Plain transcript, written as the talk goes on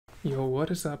Yo, what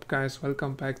is up guys?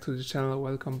 Welcome back to the channel,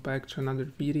 welcome back to another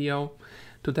video.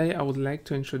 Today I would like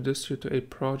to introduce you to a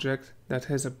project that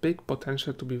has a big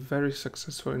potential to be very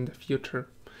successful in the future.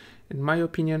 In my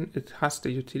opinion, it has the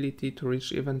utility to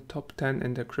reach even top 10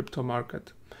 in the crypto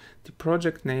market. The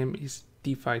project name is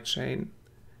DefiChain,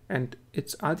 and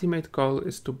its ultimate goal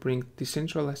is to bring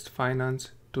decentralized finance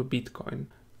to Bitcoin.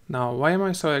 Now, why am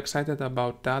I so excited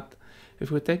about that? If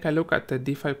we take a look at the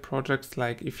DeFi projects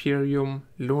like Ethereum,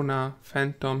 Luna,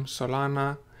 Phantom,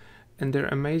 Solana, and their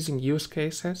amazing use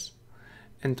cases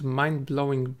and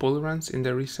mind-blowing bull runs in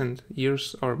the recent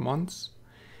years or months,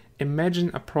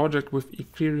 imagine a project with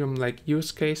Ethereum-like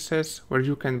use cases where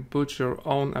you can build your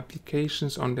own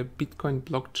applications on the Bitcoin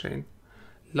blockchain.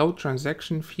 Low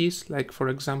transaction fees, like for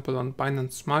example on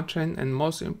Binance Smart Chain, and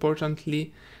most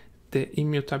importantly, the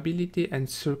immutability and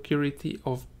security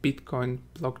of Bitcoin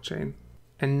blockchain.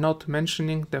 And not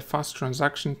mentioning the fast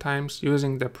transaction times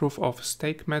using the proof of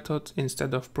stake method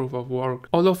instead of proof of work.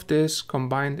 All of this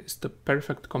combined is the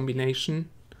perfect combination,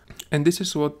 and this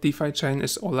is what DefiChain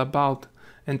is all about,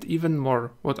 and even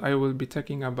more what I will be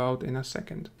talking about in a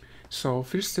second. So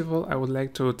first of all, I would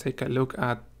like to take a look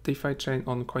at DefiChain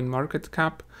on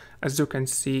CoinMarketCap. As you can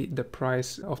see, the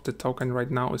price of the token right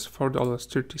now is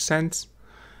 $4.30,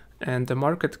 and the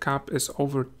market cap is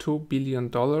over $2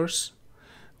 billion.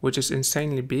 Which is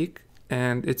insanely big,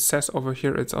 and it says over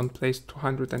here it's on place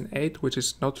 208, which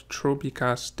is not true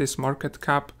because this market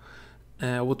cap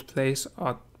would place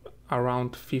at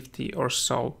around 50 or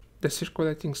so. The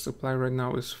circulating supply right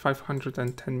now is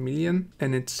 510 million,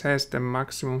 and it says the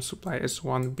maximum supply is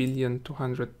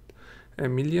 1,200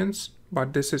 millions,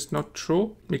 but this is not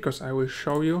true because I will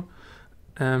show you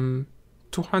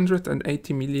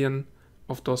 280 million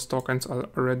of those tokens are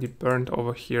already burned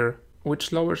over here,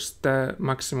 which lowers the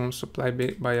maximum supply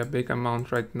by a big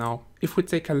amount right now. If we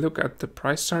take a look at the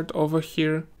price chart over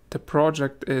here, the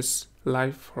project is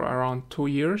live for around 2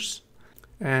 years,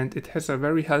 and it has a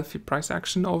very healthy price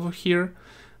action over here,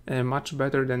 much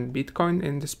better than Bitcoin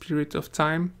in this period of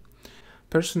time.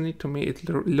 Personally, to me, it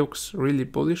looks really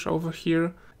bullish over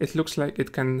here. It looks like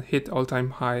it can hit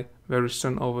all-time high very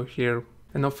soon over here.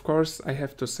 And of course, I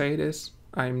have to say this,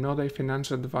 I'm not a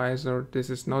financial advisor, this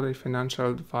is not a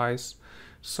financial advice,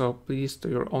 so please do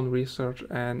your own research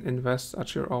and invest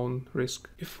at your own risk.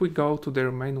 If we go to their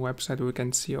main website, we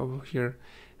can see over here,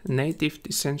 native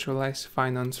decentralized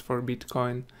finance for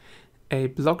Bitcoin, a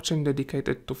blockchain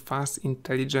dedicated to fast,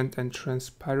 intelligent and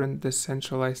transparent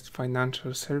decentralized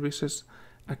financial services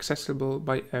accessible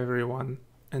by everyone.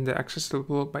 And the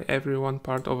accessible by everyone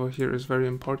part over here is very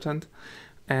important,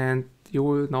 and you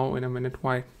will know in a minute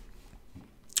why.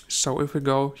 So if we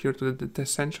go here to the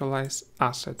decentralized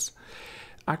assets,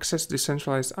 access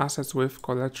decentralized assets with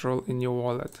collateral in your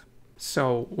wallet.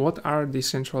 So what are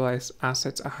decentralized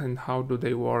assets and how do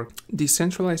they work?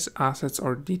 Decentralized assets,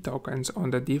 or D tokens,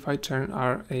 on the DeFi chain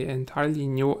are an entirely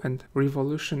new and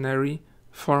revolutionary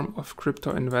form of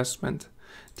crypto investment.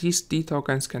 These D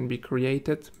tokens can be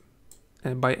created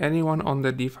by anyone on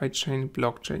the DeFi chain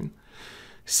blockchain,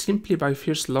 simply by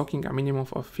first locking a minimum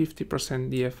of 50%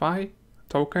 DFI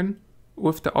token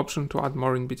with the option to add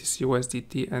more in BTC,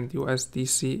 USDT and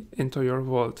USDC into your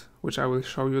vault, which I will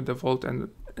show you the vault and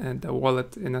the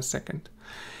wallet in a second.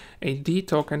 A D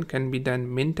token can be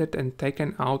then minted and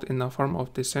taken out in the form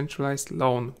of decentralized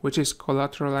loan, which is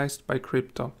collateralized by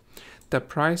crypto. The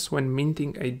price when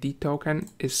minting a D token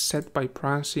is set by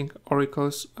pricing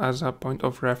oracles as a point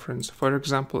of reference. For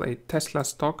example, a Tesla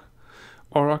stock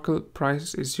oracle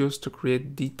price is used to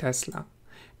create D Tesla.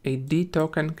 A D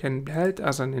token can be held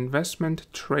as an investment,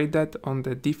 traded on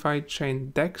the DeFi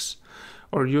chain DEX,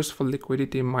 or used for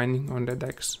liquidity mining on the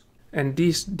DEX. And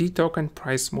this D token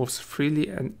price moves freely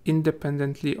and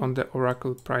independently on the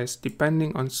oracle price,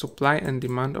 depending on supply and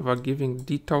demand of a given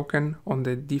D token on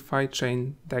the DeFi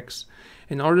chain DEX.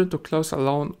 In order to close a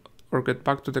loan or get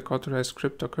back to the collateralized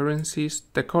cryptocurrencies,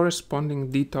 the corresponding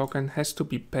D token has to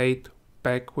be paid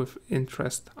back with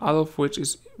interest, all of which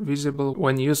is visible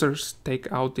when users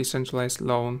take out decentralized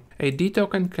loan. A D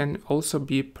token can also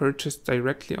be purchased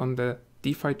directly on the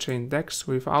DeFi chain DEX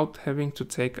without having to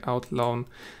take out loan.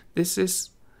 This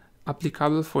is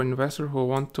applicable for investors who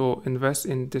want to invest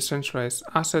in decentralized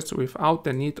assets without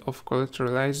the need of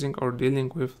collateralizing or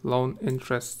dealing with loan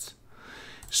interests.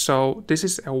 So this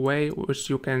is a way which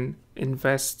you can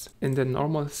invest in the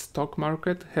normal stock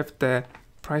market, have the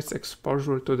price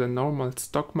exposure to the normal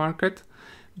stock market,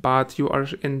 but you are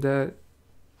in the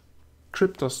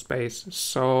crypto space,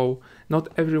 so not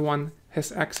everyone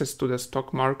has access to the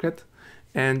stock market,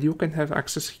 and you can have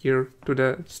access here to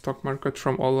the stock market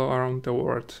from all around the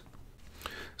world.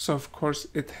 So of course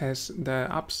it has the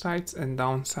upsides and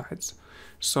downsides.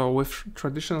 So with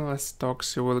traditional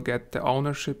stocks, you will get the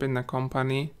ownership in a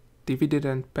company,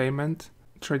 dividend payment,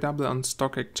 tradable on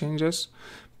stock exchanges,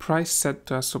 price set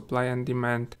to a supply and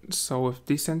demand. So with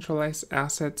decentralized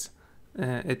assets,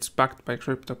 it's backed by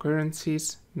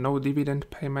cryptocurrencies, no dividend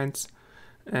payments,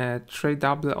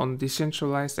 tradable on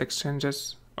decentralized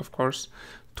exchanges, of course,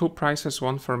 two prices,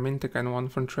 one for minting and one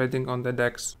for trading on the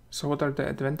DEX. So what are the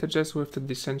advantages with the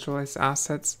decentralized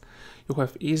assets? You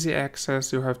have easy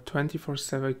access, you have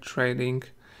 24/7 trading,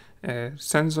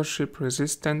 censorship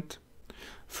resistant,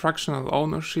 fractional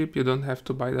ownership, you don't have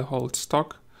to buy the whole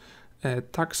stock,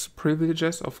 tax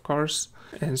privileges, of course,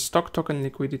 and stock token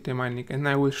liquidity mining, and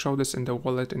I will show this in the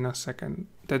wallet in a second.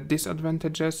 The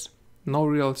disadvantages: no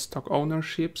real stock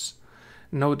ownerships,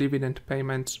 no dividend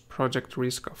payments, project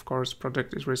risk, of course.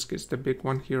 Project risk is the big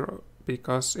one here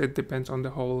because it depends on the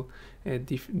whole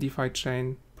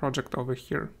DefiChain project over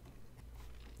here.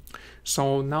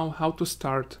 So now how to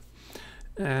start?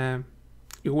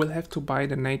 You will have to buy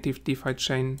the native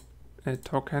DefiChain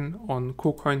token on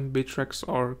KuCoin, Bittrex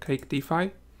or Cake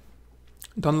DeFi.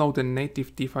 Download the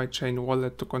native DefiChain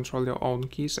wallet to control your own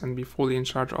keys and be fully in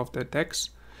charge of the DEX.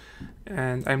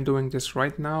 And I'm doing this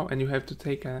right now, and you have to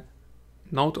take a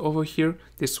note over here.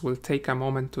 This will take a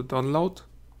moment to download.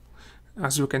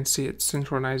 As you can see, it's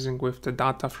synchronizing with the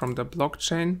data from the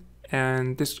blockchain,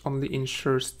 and this only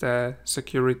ensures the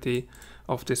security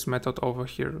of this method over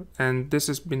here. And this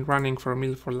has been running for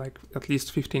me for like at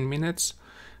least 15 minutes,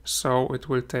 so it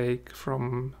will take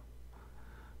from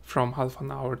half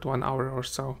an hour to 1 hour or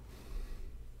so.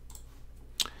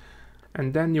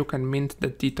 And then you can mint the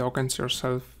D tokens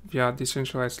yourself via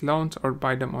decentralized loans or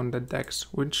buy them on the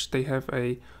DEX, which they have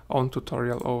a own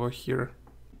tutorial over here.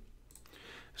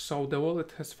 So the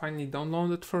wallet has finally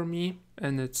downloaded for me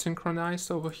and it's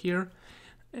synchronized over here.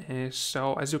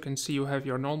 So as you can see, you have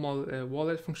your normal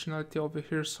wallet functionality over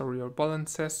here, so your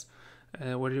balances,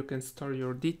 where you can store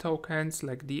your D tokens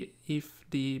like the ETH,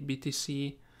 the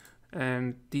BTC,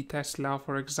 and the Tesla,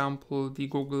 for example, the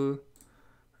Google,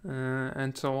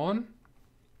 and so on.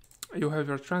 You have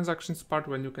your transactions part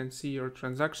when you can see your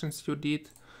transactions you did.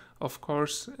 Of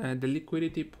course, the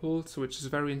liquidity pools, which is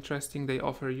very interesting. They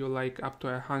offer you like up to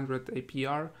 100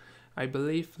 APR, I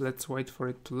believe. Let's wait for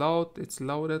it to load. It's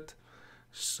loaded.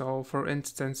 So for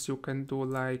instance, you can do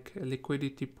like a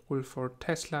liquidity pool for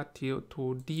Tesla to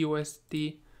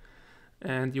DUSD,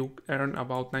 and you earn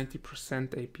about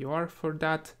 90% APR for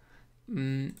that.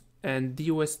 And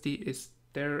DUSD is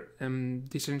their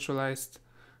decentralized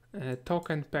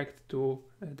token pegged to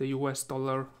the US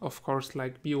dollar, of course,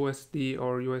 like BUSD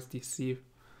or USDC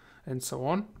and so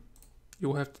on.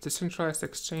 You have the decentralized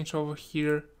exchange over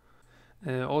here,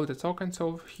 all the tokens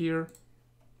over here,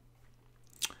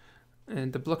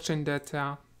 and the blockchain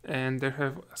data, and they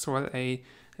have as well a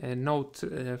note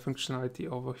functionality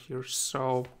over here.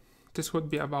 So this would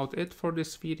be about it for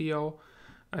this video.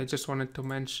 I just wanted to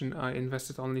mention I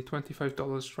invested only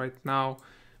 $25 right now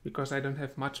because I don't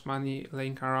have much money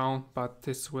laying around, but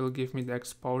this will give me the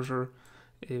exposure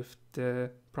if the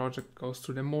project goes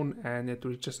to the moon and it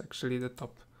reaches actually the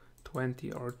top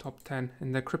 20 or top 10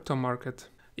 in the crypto market.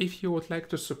 If you would like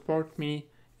to support me,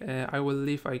 I will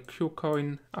leave a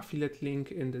KuCoin affiliate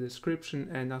link in the description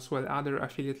and as well other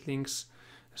affiliate links,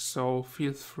 so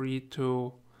feel free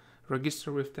to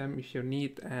register with them if you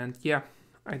need. And yeah,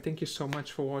 I thank you so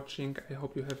much for watching. I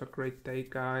hope you have a great day,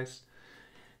 guys.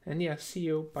 And yeah, see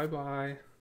you. Bye bye.